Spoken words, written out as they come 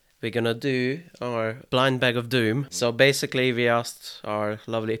we're gonna do our blind bag of doom. So basically, we asked our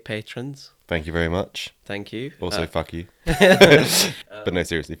lovely patrons. Thank you very much. Thank you. Also, fuck you. But no,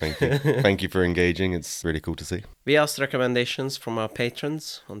 seriously, thank you. Thank you for engaging. It's really cool to see. We asked recommendations from our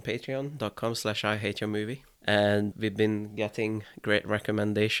patrons on patreon.com/IHateYourMovie. And we've been getting great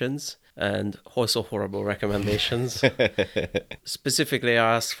recommendations and also horrible recommendations. Specifically,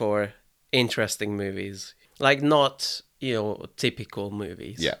 I asked for interesting movies. Like not, typical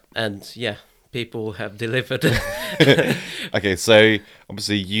movies. Yeah. And yeah, people have delivered. Okay, so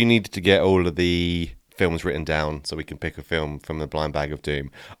obviously you needed to get all of the films written down so we can pick a film from the blind bag of doom.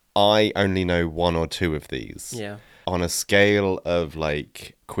 I only know one or two of these. Yeah. On a scale of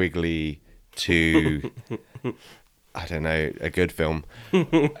like Quigley to, I don't know, a good film.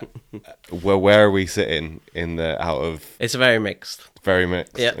 Well, where are we sitting in the out of? It's very mixed. Very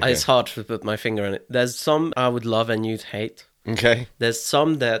mixed. Yeah, Okay. It's hard to put my finger on it. There's some I would love and you'd hate. Okay. There's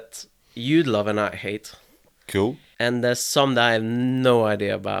some that you'd love and I hate. Cool. And there's some that I have no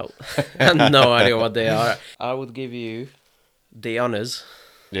idea about. And no idea what they are. I would give you the honors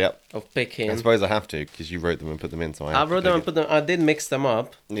Yep. of picking. I suppose I have to because you wrote them and put them in. So I wrote them and put them. I did mix them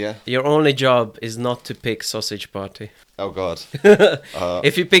up. Yeah. Your only job is not to pick Sausage Party. Oh God.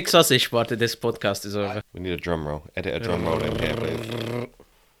 If you pick Sausage Party, this podcast is over. We need a drum roll. Edit a drum roll in here, please.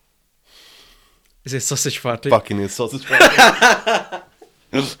 Is it Sausage Party? Fucking is sausage party.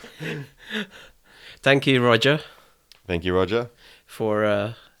 Thank you, Roger, Thank you, Roger.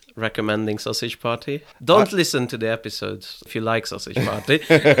 for recommending Sausage Party. Don't listen to the episodes if you like Sausage Party.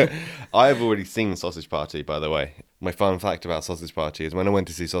 I have already seen Sausage Party, by the way. My fun fact about Sausage Party is when I went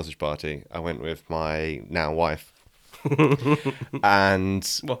to see Sausage Party, I went with my now wife. And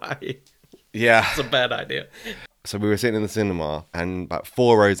Why? yeah, It's a bad idea. so we were sitting in the cinema and about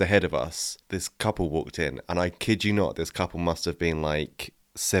 4 rows ahead of us, this couple walked in. And I kid you not, this couple must have been like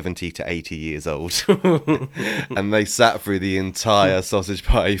 70 to 80 years old. And they sat through the entire Sausage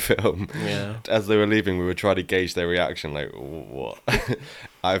Party film. Yeah. As they were leaving, we were trying to gauge their reaction, like, what?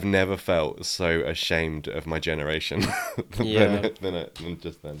 I've never felt so ashamed of my generation Yeah. than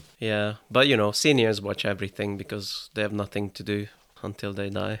just then. Yeah, but seniors watch everything because they have nothing to do until they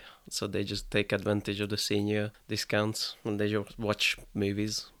die. So they just take advantage of the senior discounts and they just watch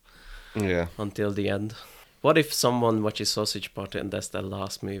movies Yeah. until the end. What if someone watches Sausage Party and that's the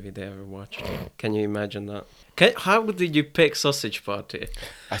last movie they ever watched? Can you imagine that? How did you pick Sausage Party?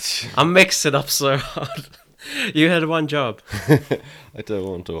 I mixed it up so hard. You had one job. I don't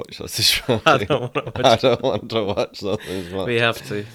want to watch Sausage Party. I don't want to watch I don't want to watch Sausage Party. We have to.